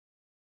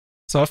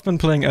So I've been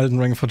playing Elden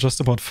Ring for just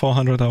about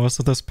 400 hours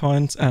at this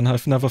point, and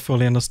I've never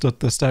fully understood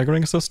the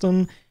staggering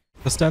system.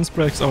 The stance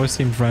breaks always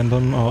seemed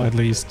random, or at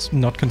least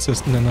not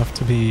consistent enough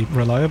to be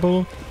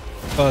reliable.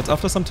 But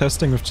after some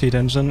testing with Cheat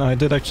Engine, I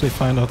did actually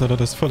find out that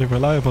it is fully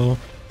reliable,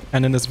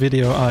 and in this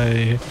video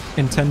I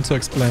intend to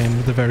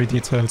explain the very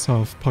details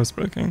of Poise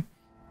breaking.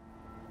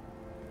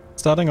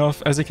 Starting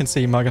off, as you can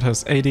see, Margaret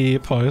has 80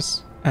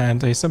 Poise,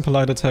 and a simple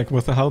light attack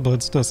with a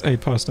halberd does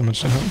 8 Poise damage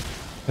to him.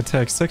 It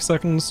takes 6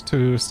 seconds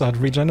to start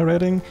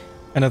regenerating,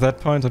 and at that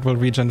point it will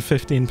regen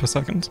 15 per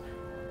second.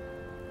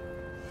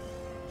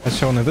 As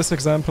shown in this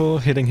example,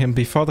 hitting him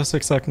before the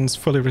 6 seconds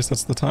fully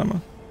resets the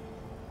timer.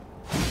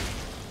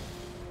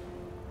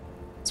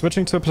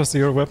 Switching to a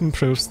 +0 weapon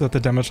proves that the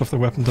damage of the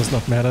weapon does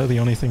not matter. The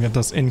only thing that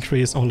does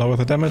increase or lower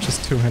the damage is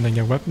two-handing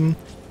your weapon.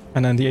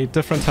 And then the 8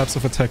 different types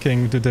of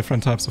attacking do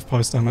different types of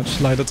Poise damage.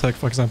 Light attack,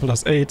 for example,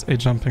 does 8, a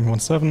jumping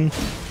 1/7,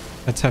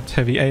 a tapped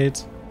heavy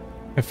 8,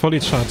 a fully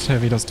charged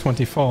heavy does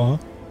 24,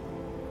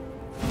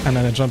 and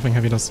then a jumping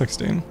heavy does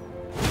 16.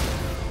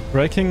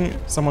 Breaking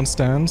someone's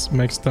stance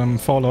makes them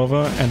fall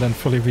over and then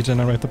fully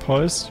regenerate the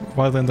Poise,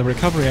 while in the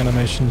recovery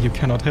animation you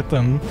cannot hit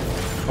them.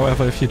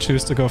 However, if you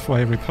choose to go for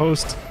a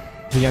riposte,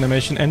 the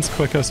animation ends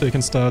quicker, so you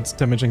can start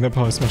damaging the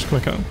Poise much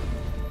quicker.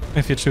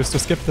 If you choose to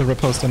skip the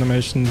riposte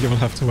animation, you will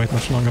have to wait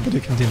much longer, but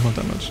you can deal more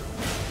damage.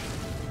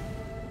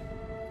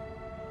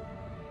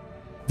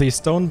 The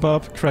Stone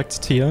Barb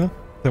Cracked Tier,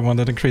 the one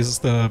that increases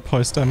the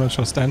Poise damage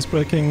or stance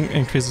breaking,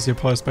 increases your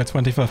Poise by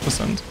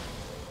 25%.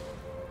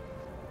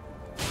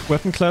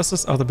 Weapon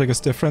classes are the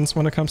biggest difference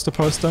when it comes to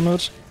Poise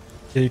damage.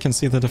 Here you can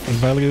see the different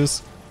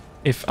values.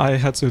 If I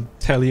had to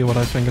tell you what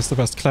I think is the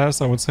best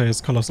class, I would say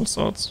it's Colossal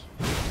Swords.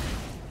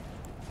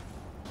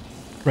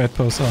 Great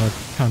Poise are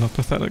kind of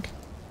pathetic.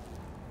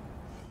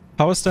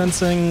 Power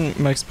stancing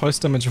makes Poise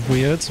damage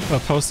weird,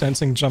 but power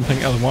stancing jumping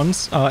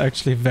L1s are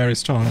actually very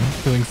strong,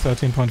 doing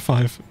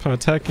 13.5 per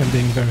attack and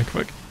being very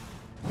quick.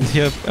 And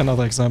here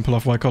another example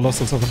of why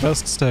Colossals are the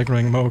best,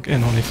 Staggering Moog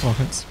in only 4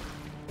 hits.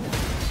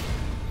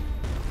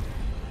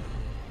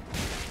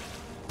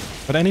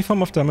 But any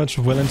form of damage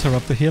will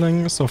interrupt the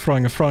healing, so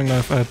throwing a throwing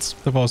knife at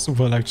the boss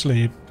will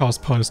actually cause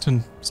Poise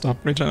to stop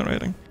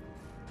regenerating.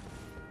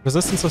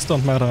 Resistances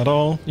don't matter at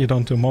all, you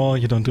don't do more,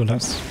 you don't do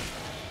less.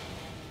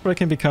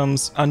 Breaking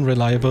becomes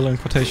unreliable in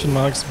quotation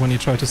marks when you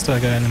try to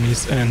stagger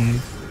enemies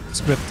in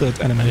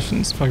scripted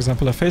animations, for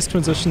example a phase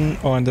transition,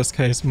 or in this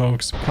case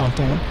Moog's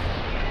countdown.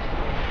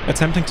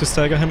 Attempting to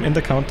stagger him in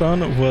the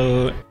countdown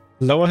will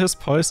lower his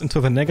Poise into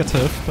the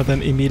negative, but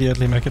then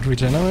immediately make it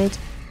regenerate.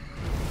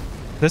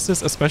 This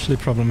is especially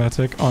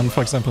problematic on,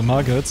 for example,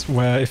 Margaret,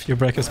 where if you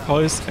break his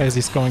Poise as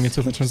he's going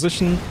into the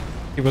transition,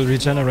 he will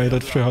regenerate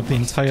it throughout the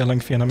entire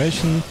lengthy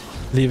animation,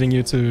 leaving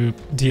you to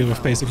deal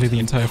with basically the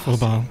entire full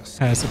bar,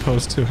 as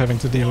opposed to having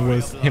to deal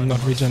with him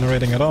not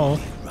regenerating at all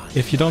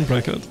if you don't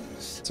break it.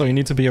 So you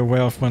need to be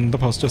aware of when the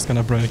boss is just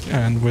gonna break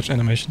and which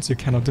animations you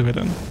cannot do it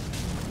in.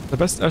 The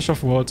best Ash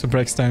of War to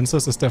break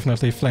stances is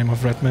definitely Flame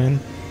of Redmane.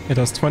 It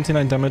does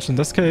 29 damage in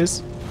this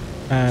case,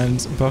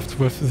 and buffed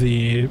with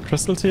the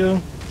Crystal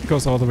tier, it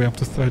goes all the way up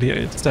to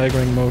 38,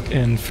 staggering Moog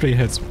in 3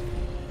 hits.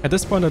 At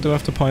this point I do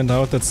have to point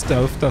out that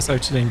stealth does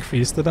actually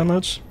increase the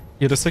damage.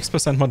 You do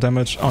 6% more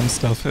damage on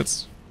stealth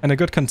hits. And a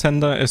good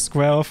contender is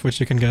Square Off, which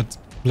you can get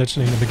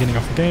literally in the beginning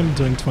of the game,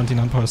 doing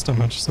 29 Poise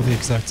damage, so the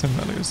exact same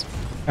values.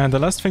 And the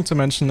last thing to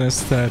mention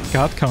is that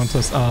guard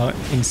counters are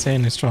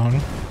insanely strong.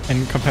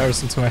 In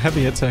comparison to a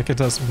heavy attack, it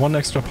does 1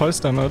 extra Poise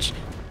damage,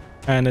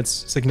 and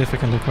it's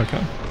significantly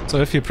quicker. So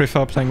if you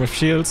prefer playing with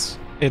shields,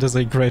 it is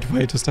a great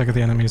way to stagger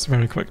the enemies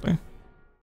very quickly.